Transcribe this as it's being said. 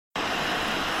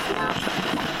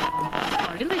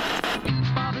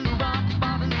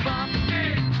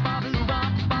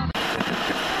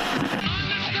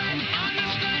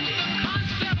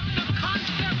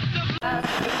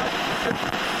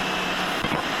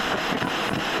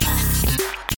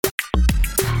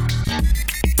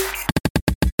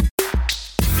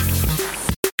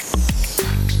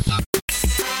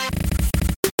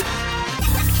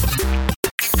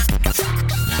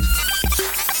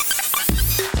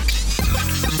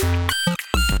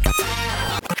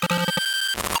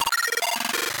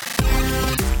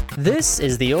This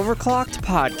is the Overclocked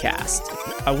Podcast,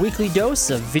 a weekly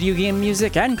dose of video game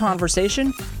music and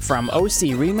conversation from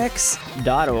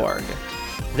OCRemix.org.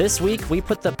 This week, we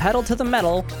put the pedal to the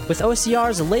metal with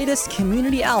OCR's latest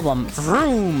community album,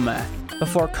 Vroom,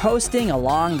 before coasting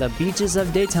along the beaches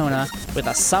of Daytona with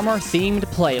a summer-themed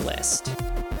playlist.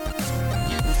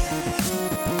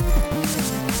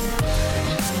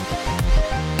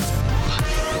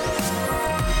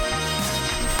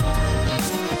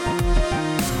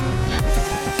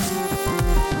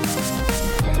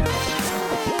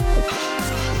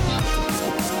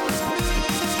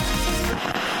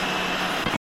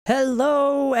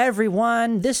 Hello,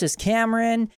 everyone. This is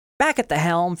Cameron, back at the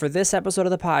helm for this episode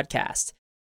of the podcast.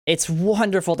 It's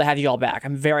wonderful to have you all back.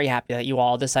 I'm very happy that you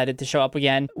all decided to show up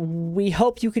again. We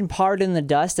hope you can pardon the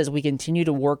dust as we continue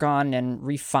to work on and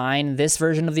refine this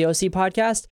version of the OC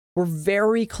podcast. We're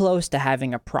very close to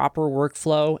having a proper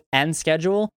workflow and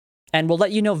schedule, and we'll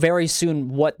let you know very soon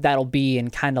what that'll be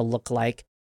and kind of look like.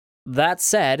 That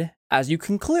said, as you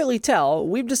can clearly tell,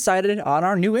 we've decided on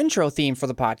our new intro theme for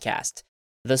the podcast.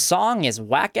 The song is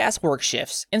Whack Ass Work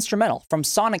Shifts, instrumental from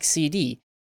Sonic CD,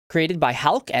 created by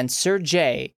Hulk and Sir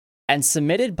J, and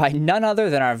submitted by none other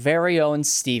than our very own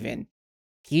Steven.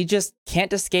 He just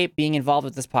can't escape being involved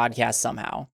with this podcast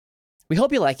somehow. We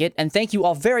hope you like it, and thank you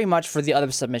all very much for the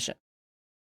other submission.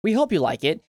 We hope you like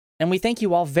it, and we thank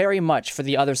you all very much for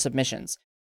the other submissions.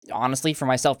 Honestly, for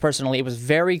myself personally, it was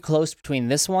very close between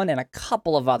this one and a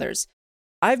couple of others.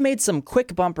 I've made some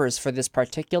quick bumpers for this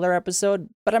particular episode,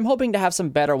 but I'm hoping to have some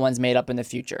better ones made up in the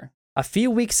future. A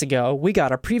few weeks ago, we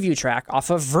got a preview track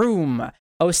off of Vroom,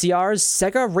 OCR's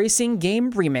Sega Racing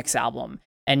Game Remix album,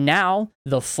 and now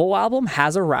the full album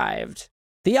has arrived.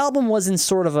 The album was in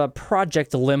sort of a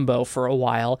project limbo for a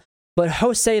while, but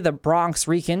Jose the Bronx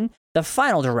Rican, the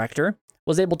final director,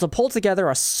 was able to pull together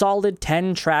a solid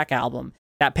 10-track album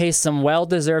that pays some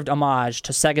well-deserved homage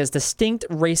to Sega's distinct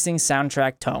racing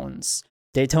soundtrack tones.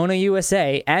 Daytona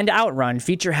USA and Outrun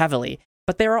feature heavily,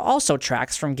 but there are also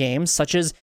tracks from games such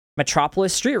as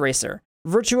Metropolis Street Racer,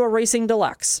 Virtua Racing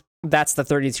Deluxe, that's the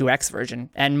 32X version,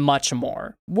 and much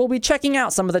more. We'll be checking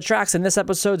out some of the tracks in this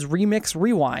episode's Remix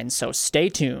Rewind, so stay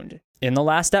tuned. In the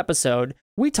last episode,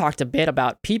 we talked a bit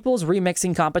about People's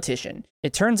Remixing Competition.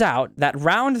 It turns out that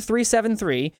Round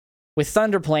 373 with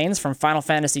Thunder Plains from Final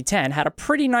Fantasy X had a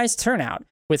pretty nice turnout,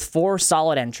 with 4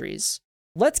 solid entries.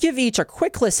 Let's give each a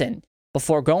quick listen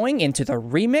before going into the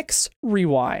Remix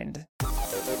Rewind.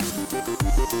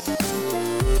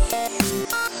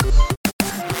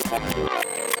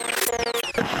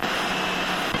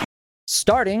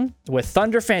 Starting with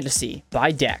Thunder Fantasy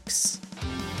by Dex.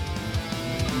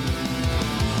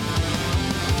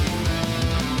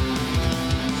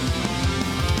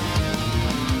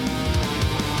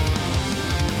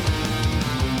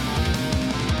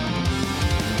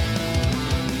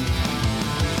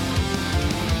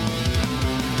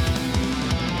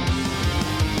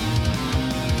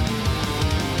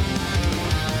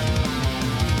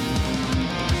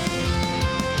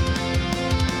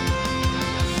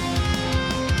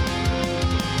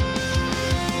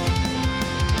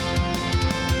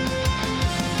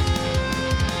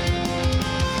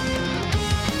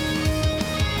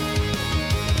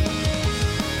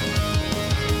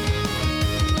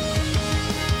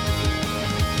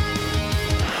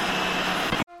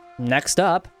 Next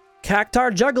up,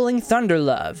 Cactar Juggling Thunder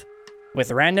Love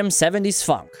with Random 70s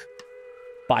Funk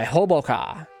by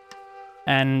Hoboka.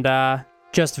 And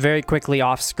just very quickly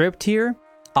off script here,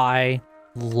 I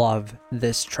love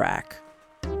this track.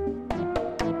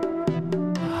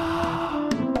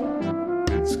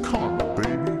 It's karma,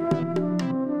 baby.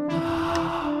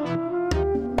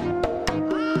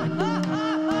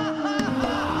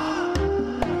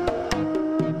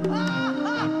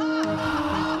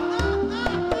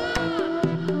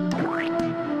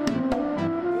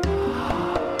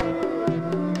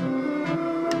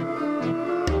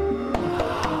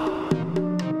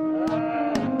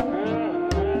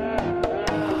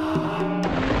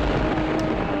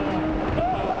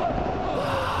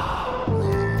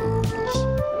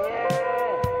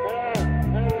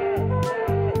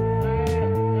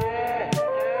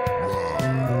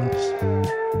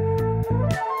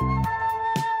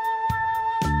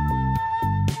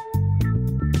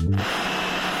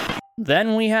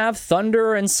 Then we have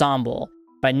Thunder Ensemble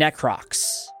by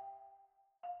Necrox.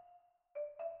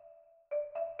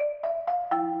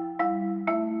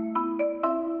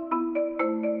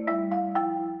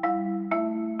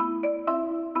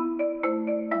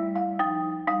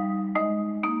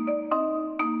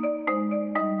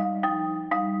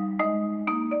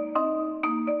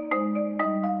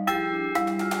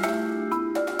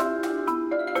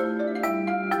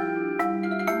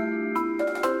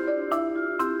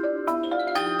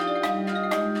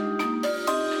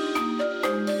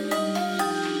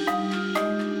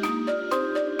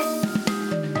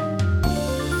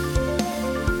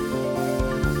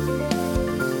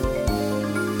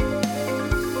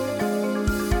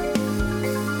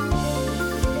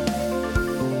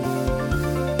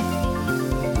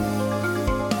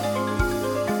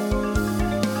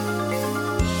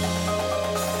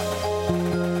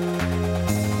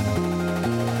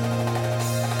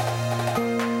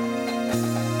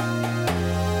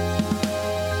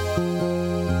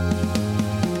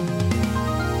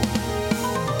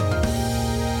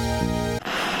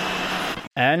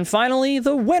 And finally,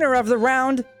 the winner of the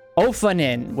round,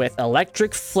 Ophanin with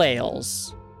Electric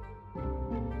Flails.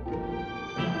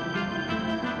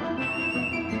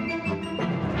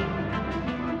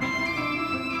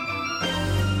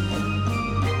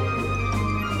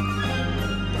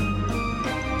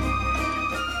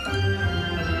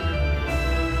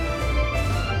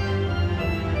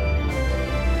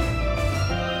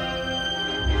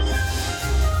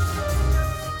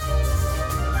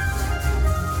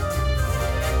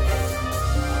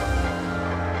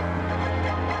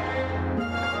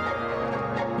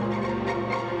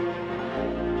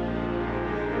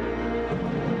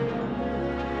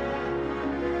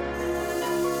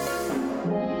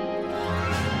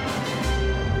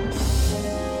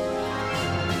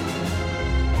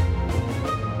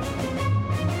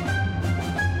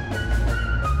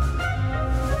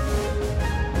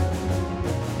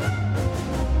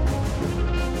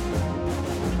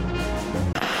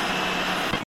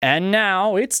 And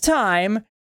now it's time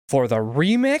for the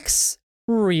Remix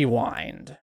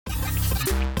Rewind.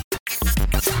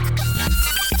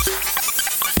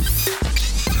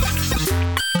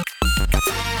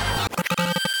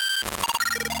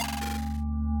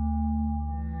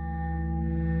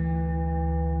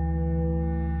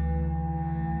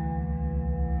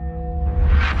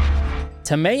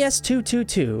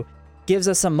 Timaeus222 gives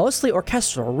us a mostly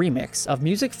orchestral remix of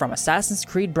music from Assassin's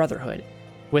Creed Brotherhood,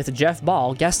 with Jeff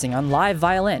Ball guesting on live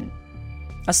violin.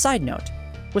 A side note,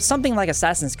 with something like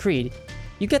Assassin's Creed,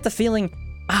 you get the feeling,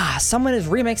 someone is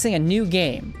remixing a new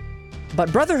game. But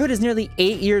Brotherhood is nearly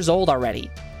 8 years old already.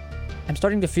 I'm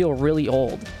starting to feel really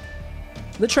old.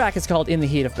 The track is called In the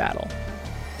Heat of Battle.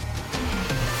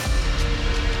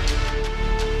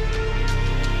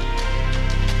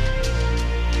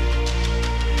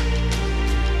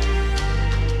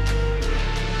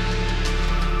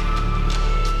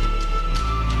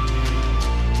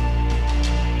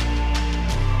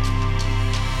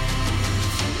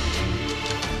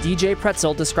 DJ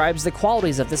Pretzel describes the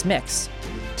qualities of this mix.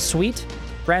 Sweet,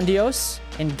 grandiose,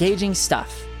 engaging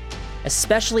stuff.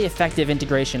 Especially effective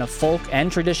integration of folk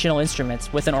and traditional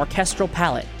instruments with an orchestral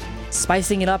palette,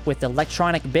 spicing it up with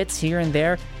electronic bits here and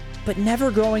there, but never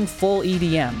going full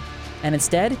EDM, and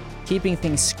instead keeping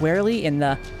things squarely in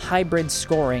the hybrid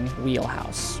scoring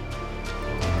wheelhouse.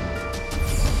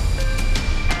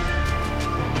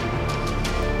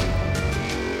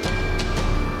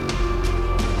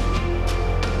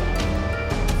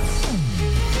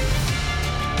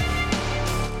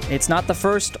 It's not the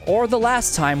first or the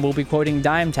last time we'll be quoting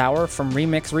Dime Tower from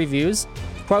Remix Reviews.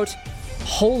 Quote,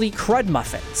 "Holy crud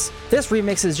muffins. This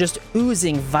remix is just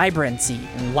oozing vibrancy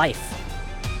and life.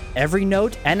 Every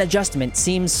note and adjustment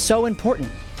seems so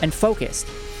important and focused.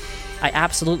 I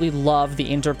absolutely love the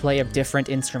interplay of different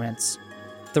instruments.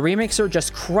 The remixer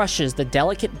just crushes the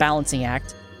delicate balancing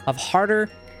act of harder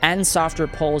and softer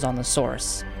pulls on the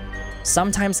source.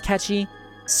 Sometimes catchy,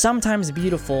 sometimes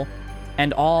beautiful,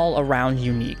 and all around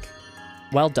unique.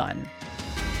 Well done."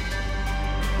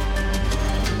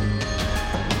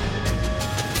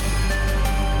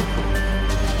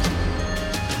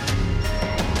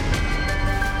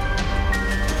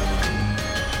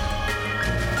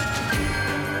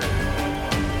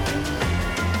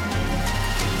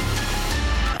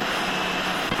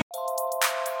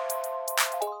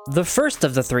 The first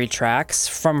of the three tracks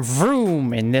from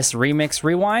Vroom in this Remix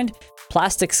Rewind,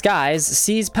 Plastic Skies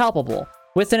Sees Palpable,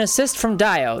 with an assist from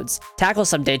Diodes, tackle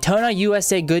some Daytona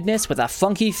USA goodness with a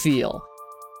funky feel.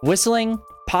 Whistling,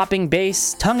 popping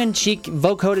bass, tongue-in-cheek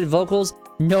vocoded vocals,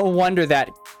 no wonder that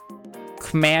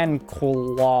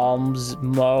Qualms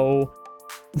Mo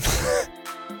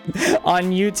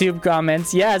on YouTube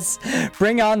comments. Yes,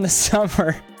 bring on the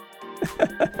summer.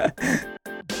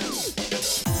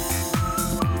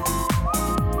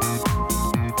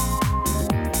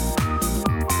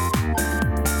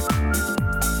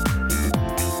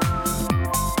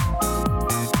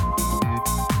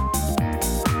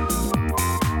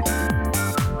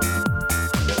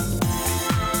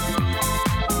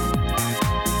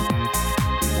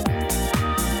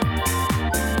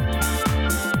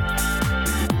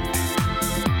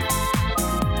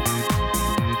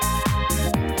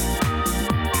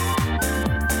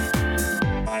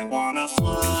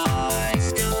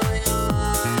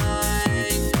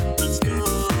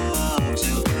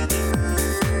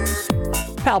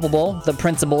 Palpable, the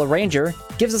principal arranger,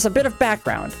 gives us a bit of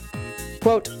background.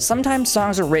 Quote, sometimes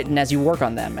songs are written as you work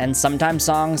on them, and sometimes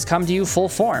songs come to you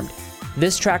full-formed.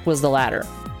 This track was the latter.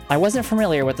 I wasn't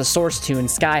familiar with the source tune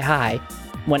Sky High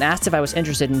when asked if I was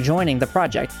interested in joining the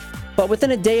project, but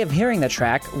within a day of hearing the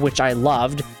track, which I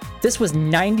loved, this was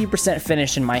 90%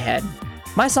 finished in my head.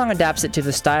 My song adapts it to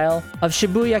the style of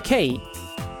Shibuya Kei,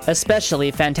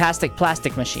 especially Fantastic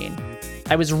Plastic Machine.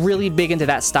 I was really big into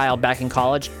that style back in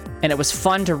college, and it was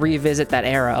fun to revisit that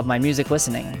era of my music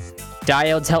listening.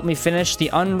 Diodes helped me finish the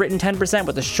unwritten 10%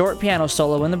 with a short piano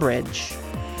solo in the bridge.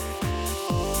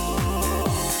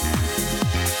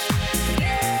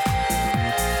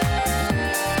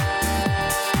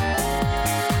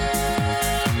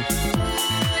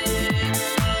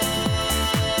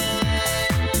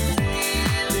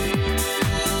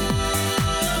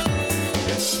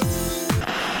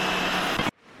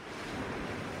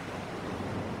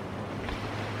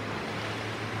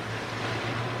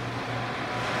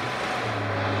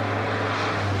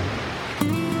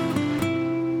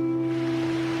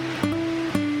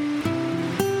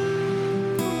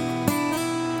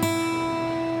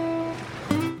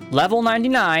 Level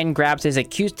 99 grabs his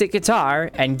acoustic guitar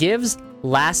and gives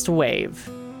Last Wave,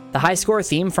 the high score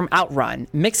theme from Outrun,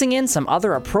 mixing in some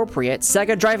other appropriate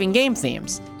Sega driving game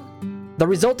themes. The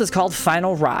result is called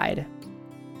Final Ride.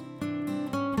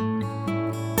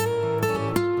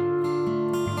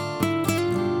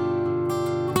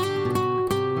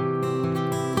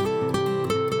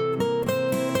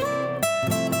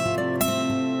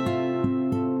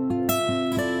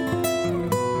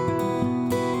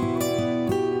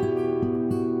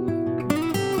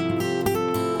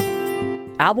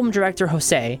 Album director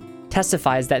Jose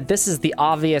testifies that this is the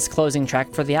obvious closing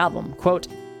track for the album. Quote,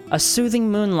 a soothing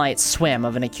moonlight swim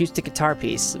of an acoustic guitar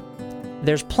piece.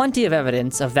 There's plenty of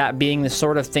evidence of that being the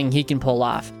sort of thing he can pull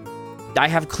off. I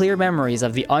have clear memories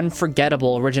of the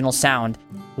unforgettable original sound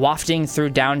wafting through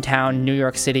downtown New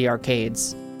York City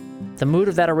arcades. The mood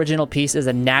of that original piece is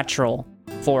a natural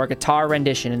for a guitar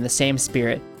rendition in the same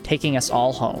spirit, taking us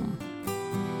all home.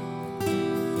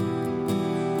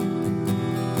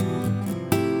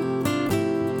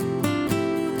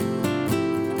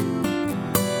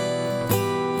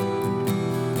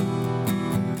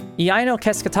 Iaino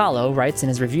Kescatalo writes in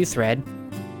his review thread,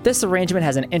 this arrangement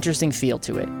has an interesting feel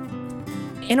to it.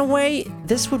 In a way,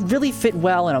 this would really fit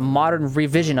well in a modern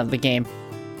revision of the game,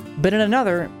 but in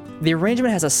another, the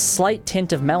arrangement has a slight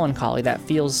tint of melancholy that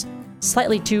feels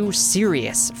slightly too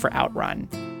serious for Outrun.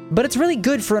 But it's really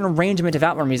good for an arrangement of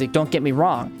Outrun music, don't get me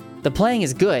wrong. The playing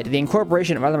is good, the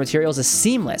incorporation of other materials is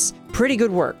seamless, pretty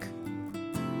good work.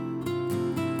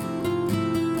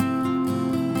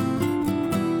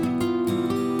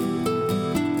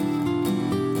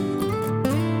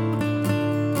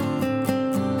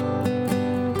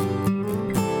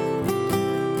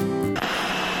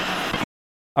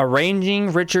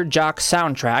 Arranging Richard Jacques'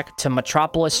 soundtrack to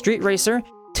Metropolis Street Racer,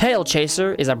 Tail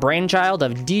Chaser is a brainchild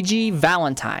of DG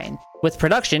Valentine, with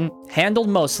production handled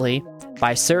mostly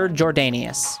by Sir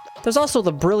Jordanius. There's also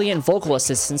the brilliant vocal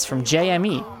assistance from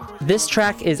JME. This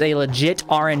track is a legit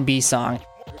R&B song,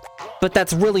 but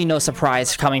that's really no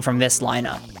surprise coming from this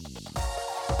lineup.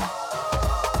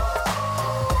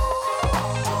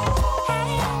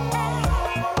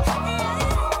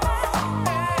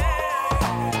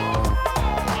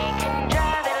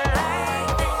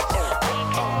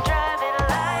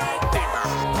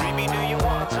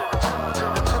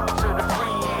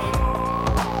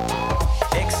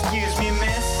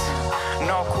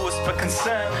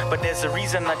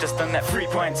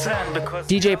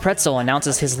 DJ Pretzel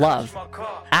announces his love.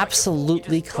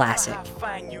 Absolutely classic.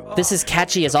 This is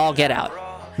catchy as all get out.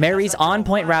 Mary's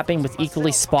on-point rapping with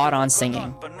equally spot-on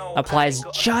singing. Applies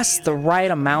just the right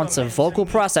amounts of vocal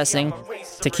processing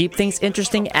to keep things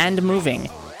interesting and moving,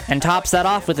 and tops that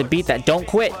off with a beat that don't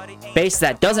quit. bass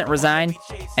that doesn't resign,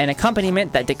 and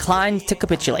accompaniment that declines to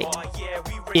capitulate.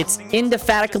 It's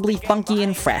indefatigably funky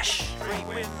and fresh.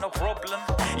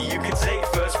 You can take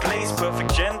first place,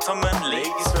 perfect gentleman,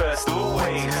 ladies first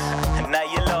always. And now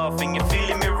you're laughing, you're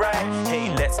feeling me right.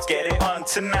 Hey, let's get it on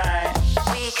tonight.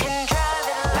 We can drive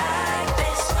it like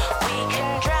this, we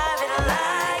can drive it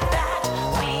like that,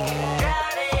 we can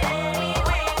drive it any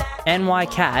way that...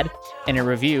 NYCAD, in a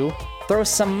review, throws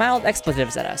some mild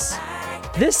expletives at us.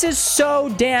 This is so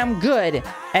damn good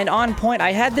and on point.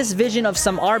 I had this vision of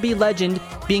some RB legend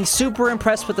being super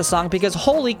impressed with the song because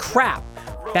holy crap,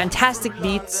 fantastic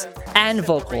beats and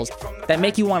vocals that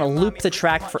make you want to loop the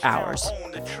track for hours.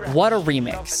 What a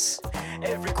remix.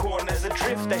 Every corner's a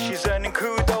drift that she's earning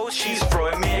kudos. She's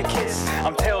throwing me a kiss.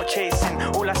 I'm tail chasing.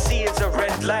 All I see is a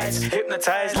red lights.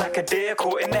 Hypnotized like a deer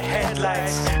caught in the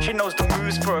headlights. She knows the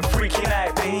moves for a freaky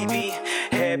night, baby.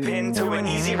 Hairpin to an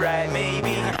easy ride,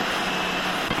 maybe.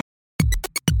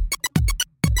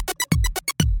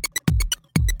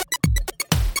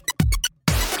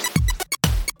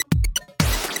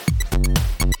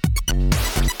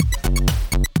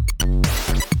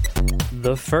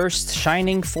 The first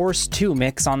Shining Force 2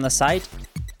 mix on the site,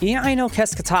 Iaino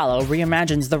Kescatalo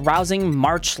reimagines the rousing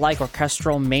march-like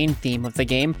orchestral main theme of the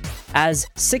game as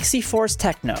 64's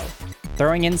techno,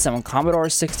 throwing in some Commodore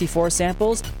 64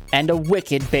 samples and a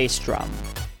wicked bass drum.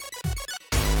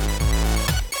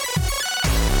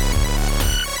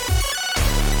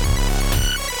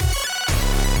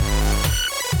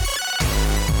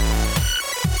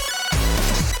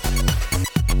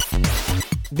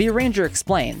 The arranger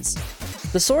explains,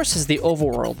 the source is the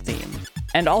overworld theme,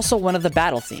 and also one of the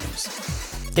battle themes.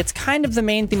 It's kind of the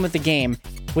main theme of the game,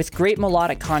 with great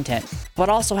melodic content, but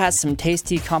also has some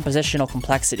tasty compositional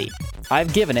complexity.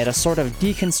 I've given it a sort of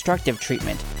deconstructive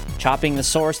treatment, chopping the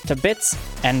source to bits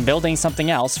and building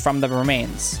something else from the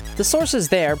remains. The source is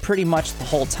there pretty much the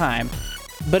whole time,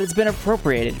 but it's been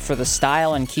appropriated for the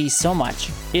style and keys so much,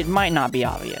 it might not be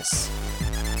obvious.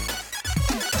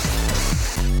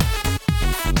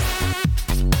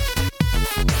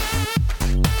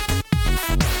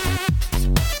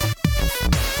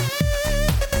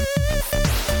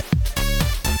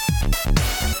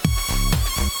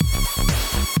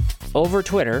 Over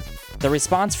Twitter, the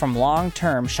response from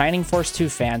long-term Shining Force 2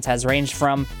 fans has ranged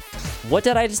from, "What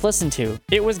did I just listen to?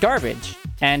 It was garbage,"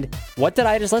 and "What did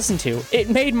I just listen to? It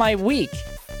made my week."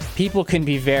 People can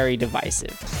be very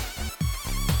divisive.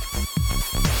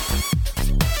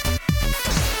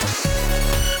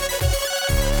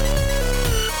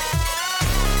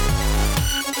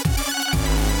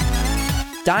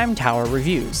 Dime Tower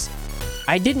reviews.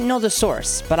 I didn't know the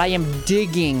source, but I am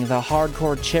digging the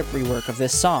hardcore chip rework of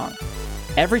this song.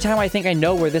 Every time I think I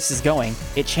know where this is going,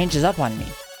 it changes up on me.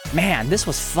 Man, this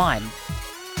was fun.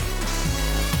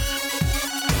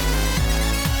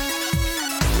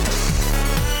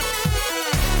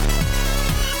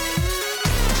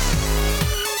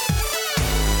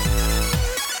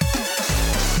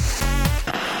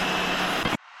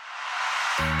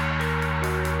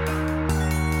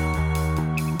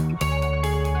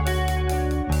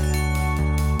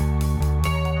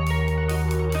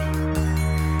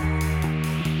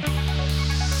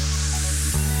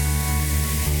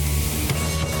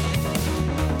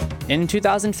 In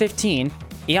 2015,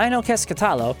 Iaino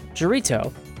Kescatalo,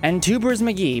 Jurito, and Tubers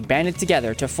McGee banded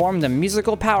together to form the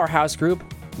musical powerhouse group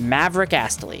Maverick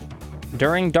Astley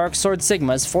during Dark Sword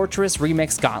Sigma's Fortress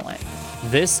Remix Gauntlet.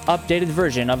 This updated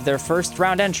version of their first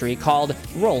round entry, called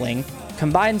Rolling,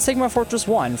 combined Sigma Fortress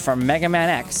 1 from Mega Man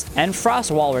X and Frost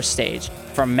Walrus Stage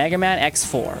from Mega Man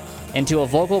X4 into a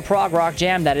vocal prog rock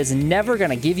jam that is never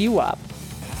gonna give you up.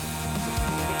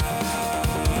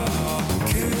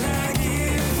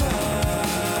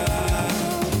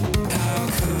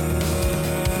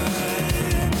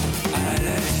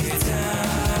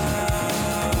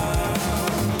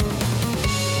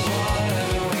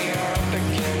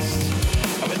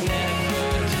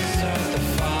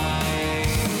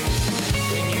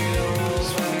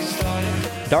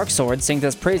 Dark Sword sings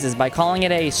its praises by calling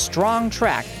it a strong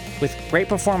track with great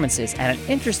performances and an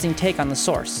interesting take on the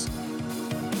source.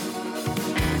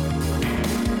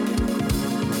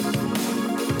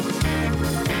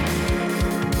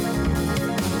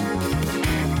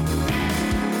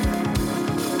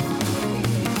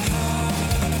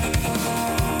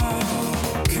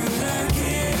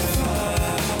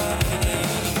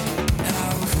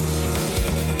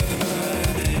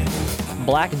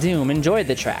 Black Doom enjoyed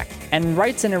the track and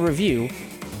writes in a review,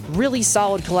 "Really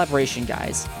solid collaboration,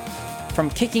 guys. From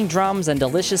kicking drums and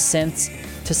delicious synths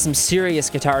to some serious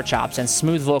guitar chops and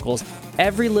smooth vocals,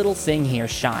 every little thing here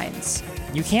shines.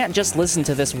 You can't just listen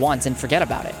to this once and forget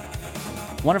about it.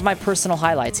 One of my personal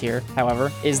highlights here,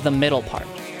 however, is the middle part.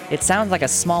 It sounds like a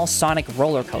small sonic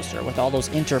roller coaster with all those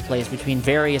interplays between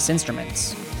various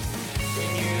instruments.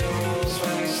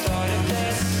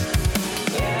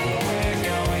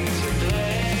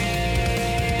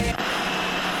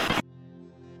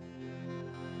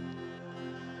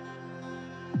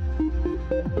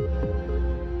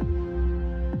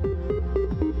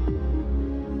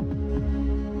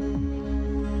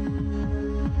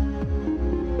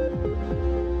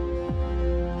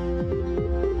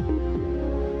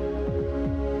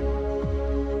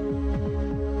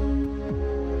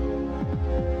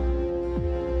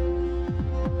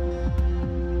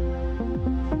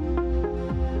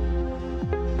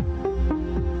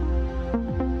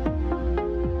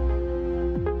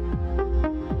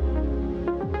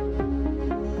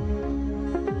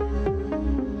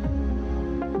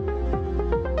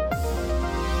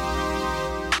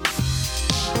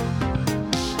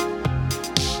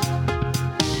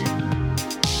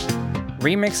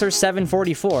 Remixer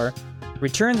 744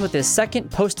 returns with his second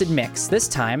posted mix, this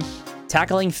time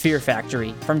tackling Fear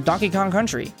Factory from Donkey Kong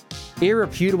Country.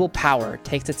 Irreputable Power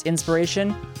takes its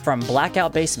inspiration from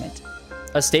Blackout Basement,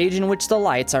 a stage in which the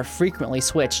lights are frequently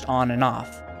switched on and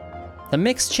off. The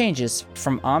mix changes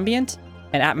from ambient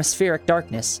and atmospheric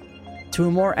darkness to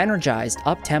a more energized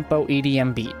up-tempo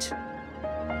EDM beat.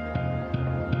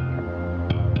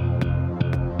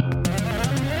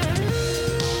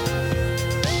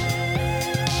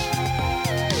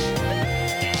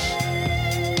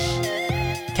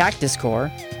 Cactus Core,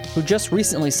 who just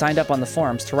recently signed up on the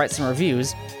forums to write some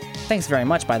reviews, thanks very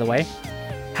much by the way,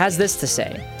 has this to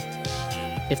say.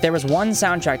 If there was one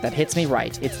soundtrack that hits me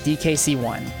right, it's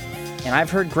DKC1. And I've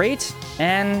heard great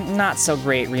and not so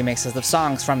great remixes of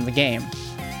songs from the game.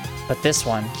 But this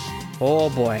one, oh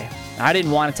boy, I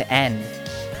didn't want it to end.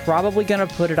 Probably gonna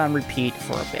put it on repeat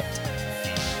for a bit.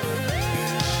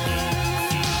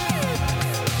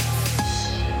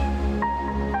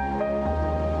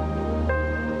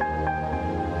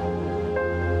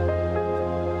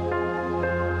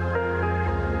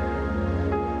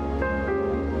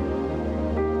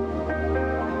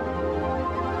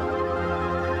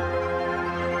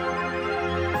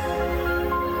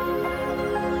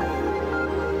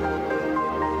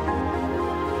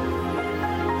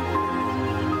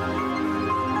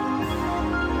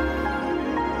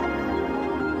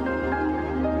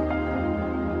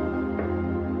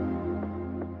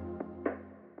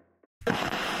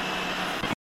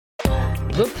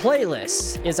 The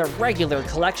Playlist is a regular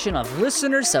collection of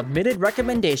listener-submitted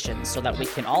recommendations so that we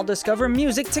can all discover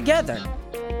music together.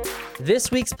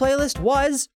 This week's playlist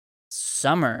was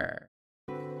Summer.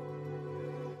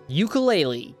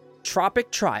 Ukulele,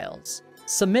 Tropic Trials,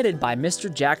 submitted by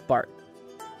Mr. Jack Barton.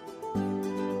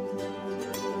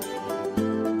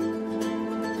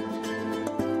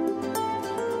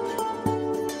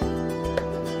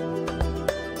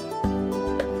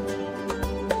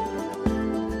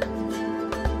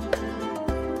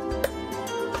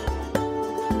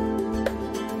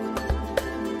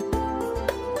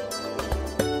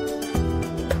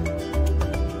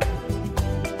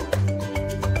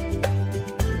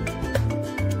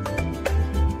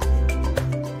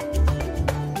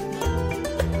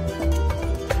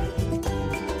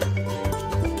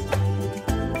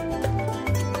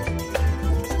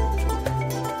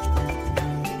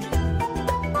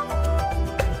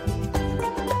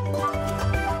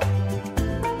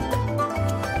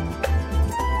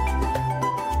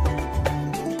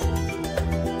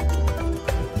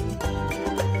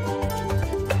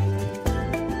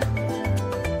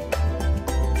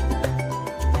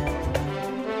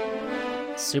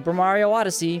 Super Mario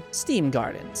Odyssey, Steam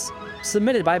Gardens,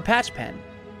 submitted by Patchpen.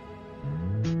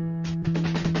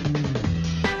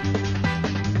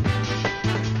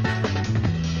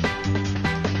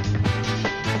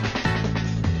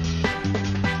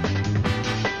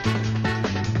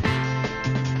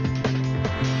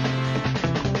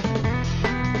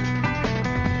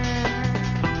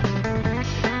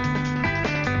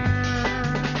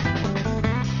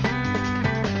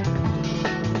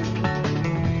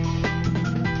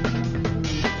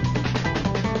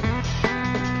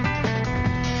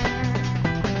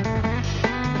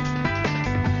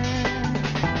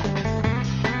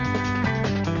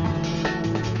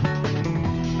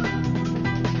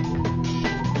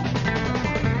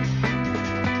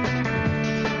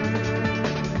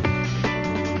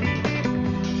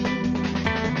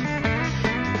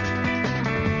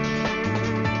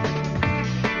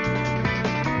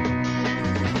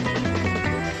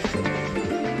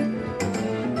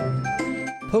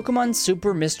 Pokemon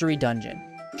Super Mystery Dungeon,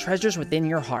 Treasures Within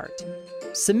Your Heart.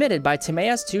 Submitted by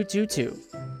Timaeus222.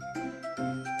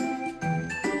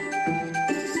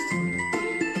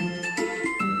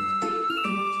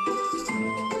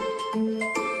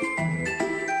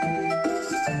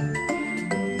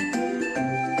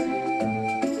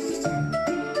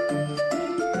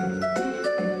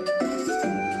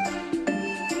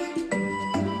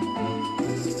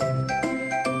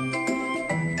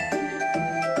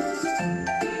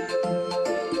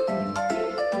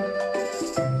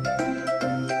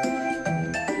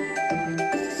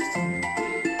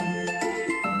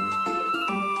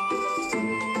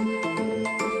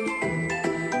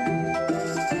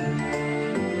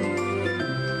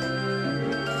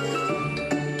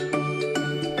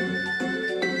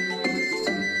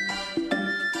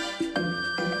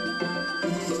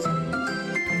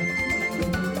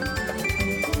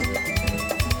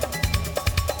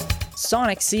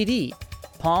 Sonic CD,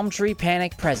 Palm Tree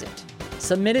Panic Present,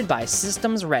 submitted by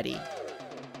Systems Ready.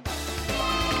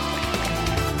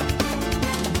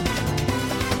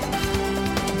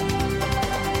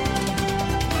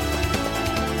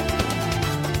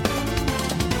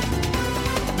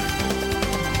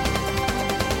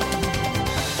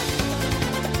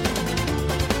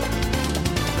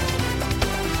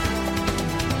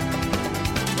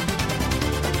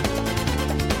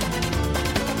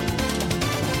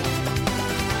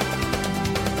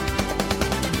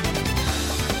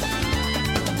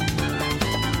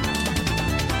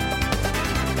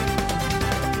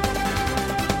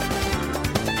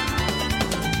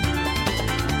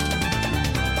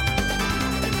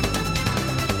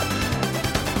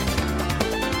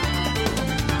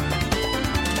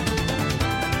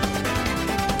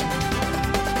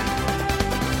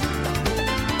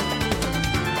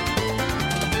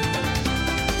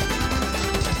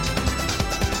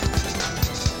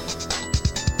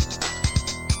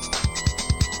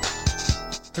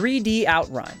 "3D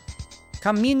Outrun,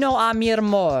 Camino a mi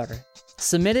amor",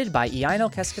 submitted by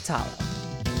Iaino Kescatalo.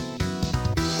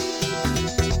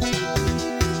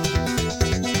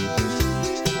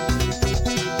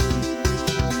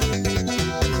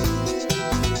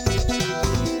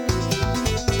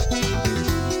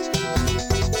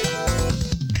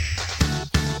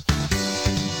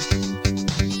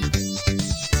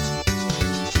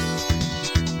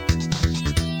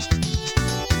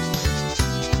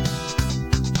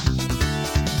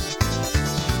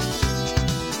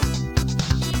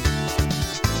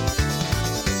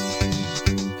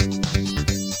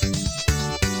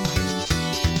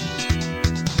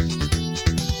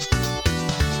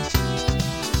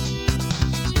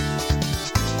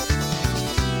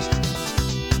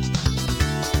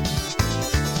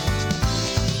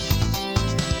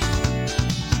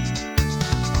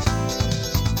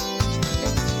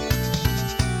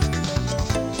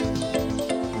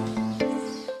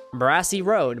 Brassy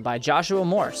Road by Joshua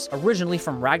Morse, originally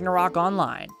from Ragnarok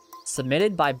Online,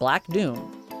 submitted by Black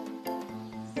Doom.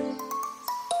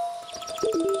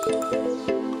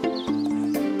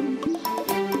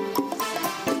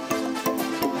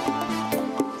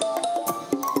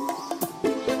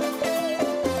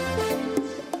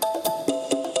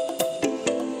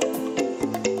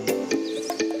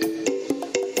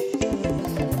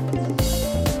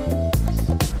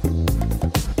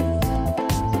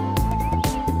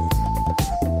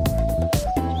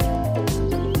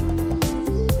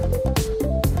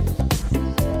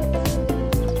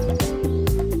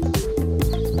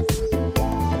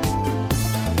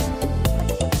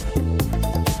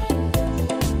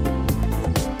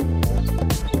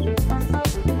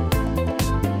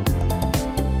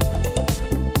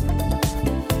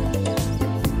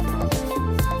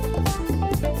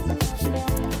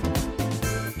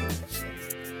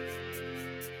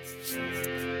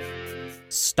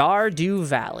 Stardew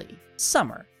Valley,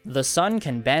 Summer, The Sun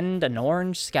Can Bend an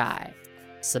Orange Sky,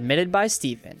 submitted by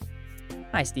Steven.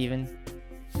 Hi, Steven.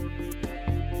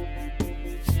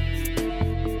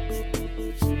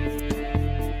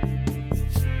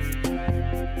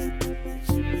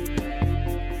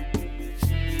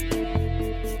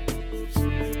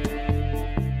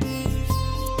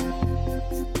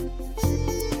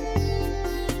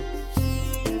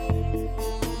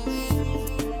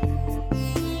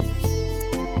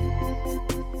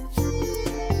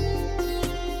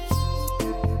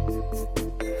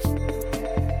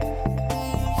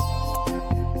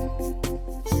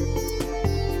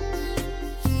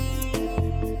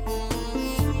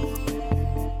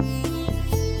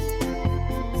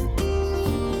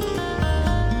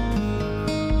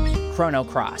 Chrono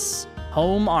Cross,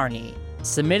 Home Arnie,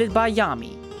 submitted by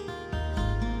Yami.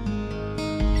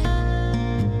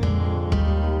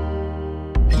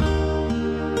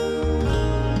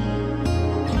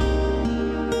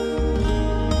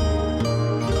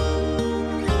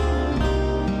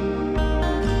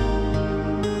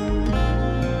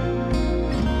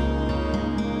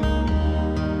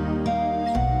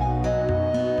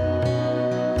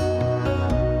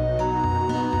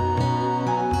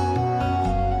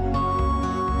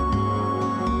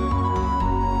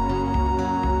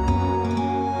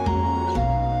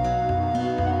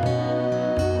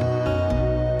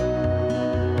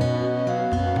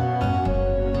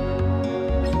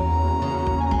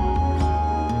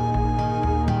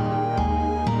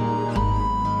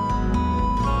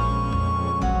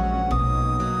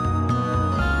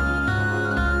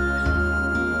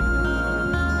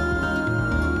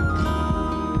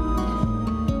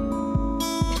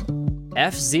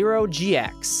 F-Zero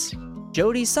GX,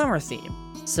 Jodie Summer theme,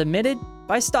 submitted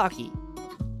by Stocky.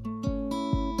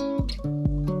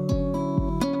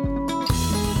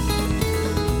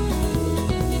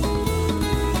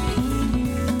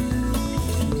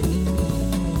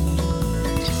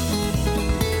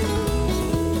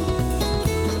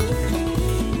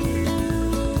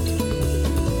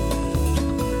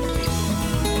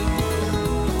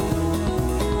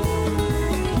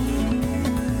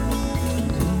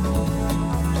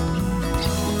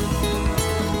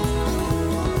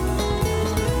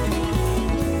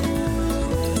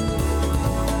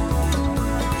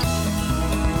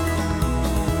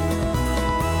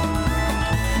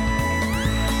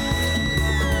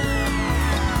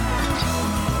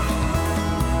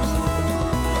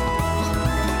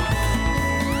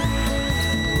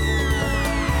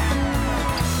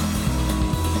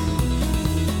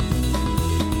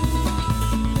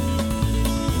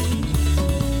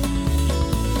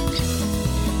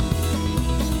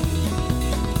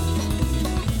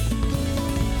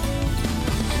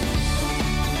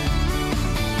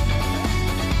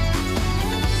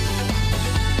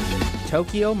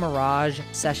 Tokyo Mirage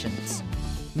Sessions,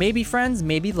 Maybe Friends,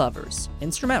 Maybe Lovers,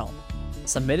 instrumental,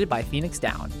 submitted by Phoenix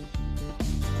Down.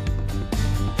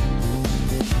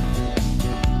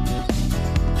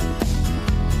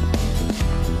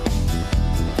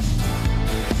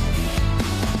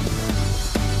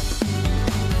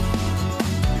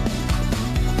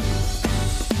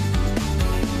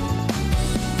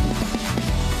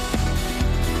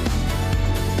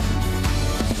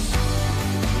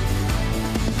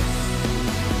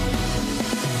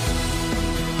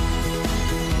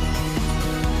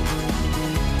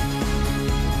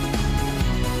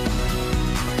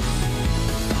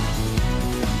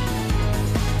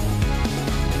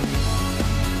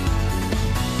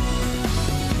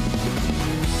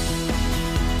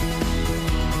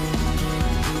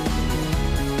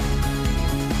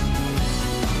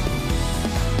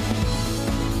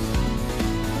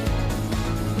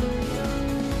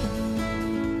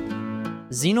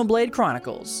 Xenoblade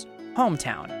Chronicles,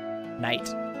 Hometown, Night,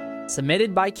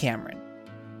 submitted by Cameron.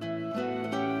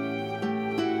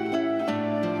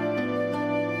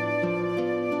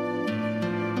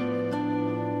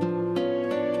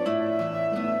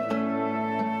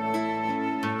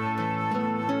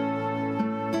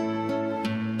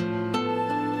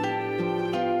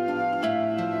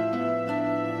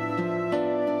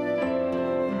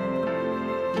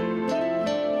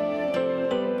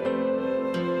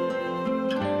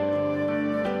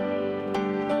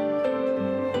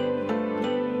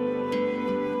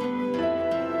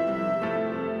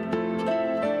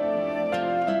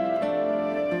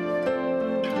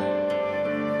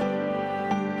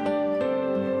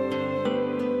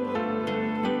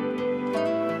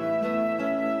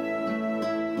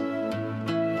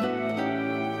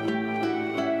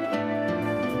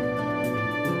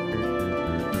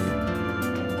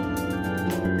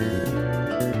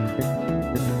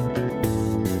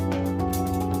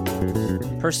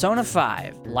 Persona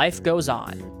 5, Life Goes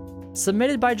On,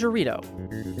 submitted by Dorito.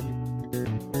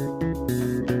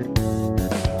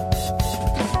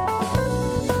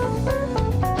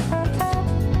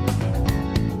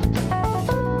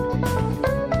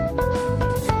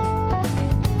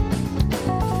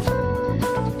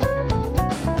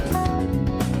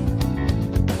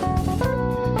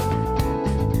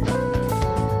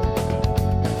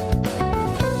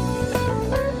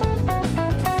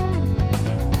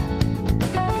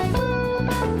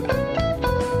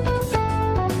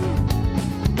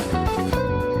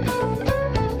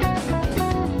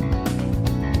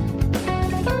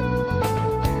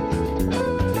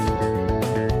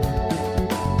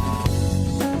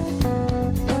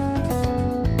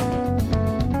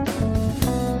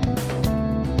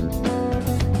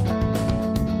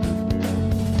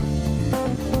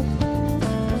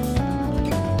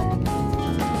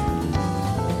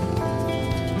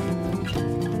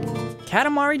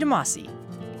 Katamari Damacy.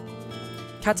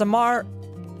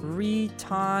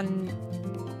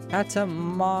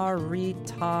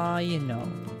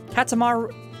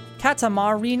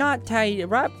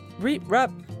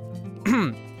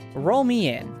 Roll Me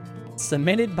In,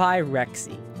 submitted by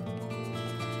Rexy.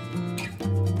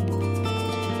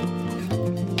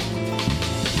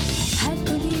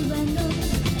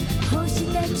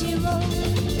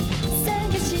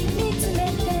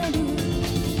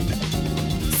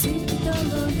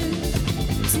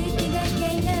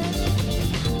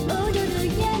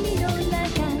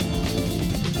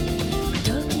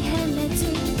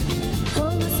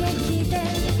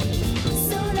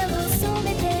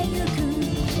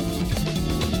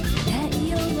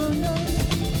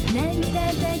 涙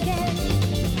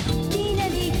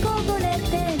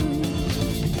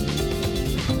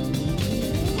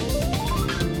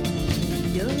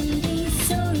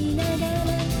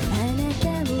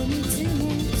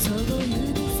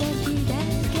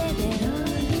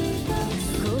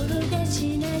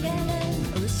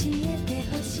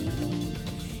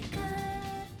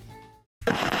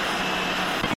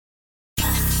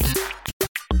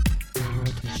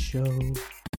show.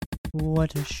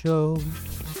 What a show.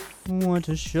 What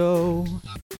a show.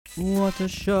 What a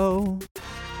show.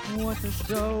 What a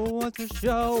show. What a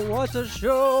show. What a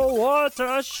show. What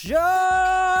a show.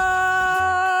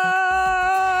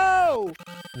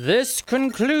 This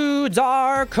concludes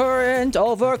our current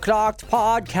Overclocked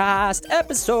podcast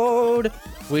episode.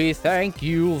 We thank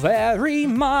you very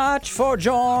much for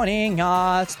joining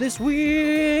us this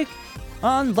week.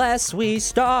 Unless we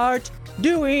start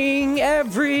doing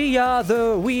every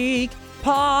other week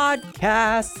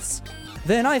podcasts,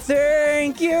 then I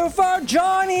thank you for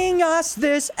joining us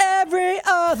this every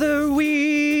other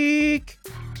week.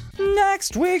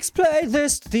 Next week's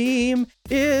playlist theme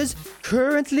is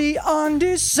currently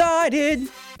undecided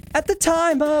at the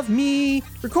time of me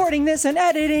recording this and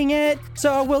editing it,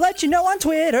 so we'll let you know on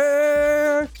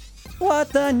Twitter what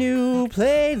the new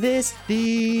playlist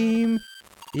theme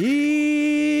is.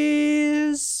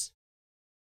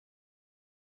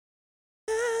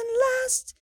 And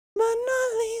last but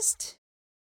not least,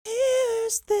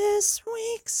 here's this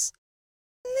week's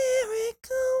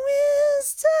lyrical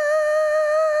wisdom.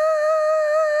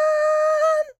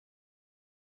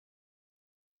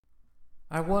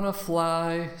 I wanna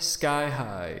fly sky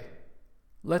high.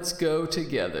 Let's go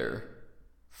together.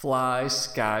 Fly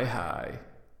sky high.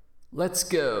 Let's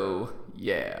go,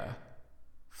 yeah.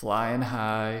 Flying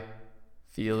high,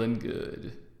 feeling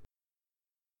good.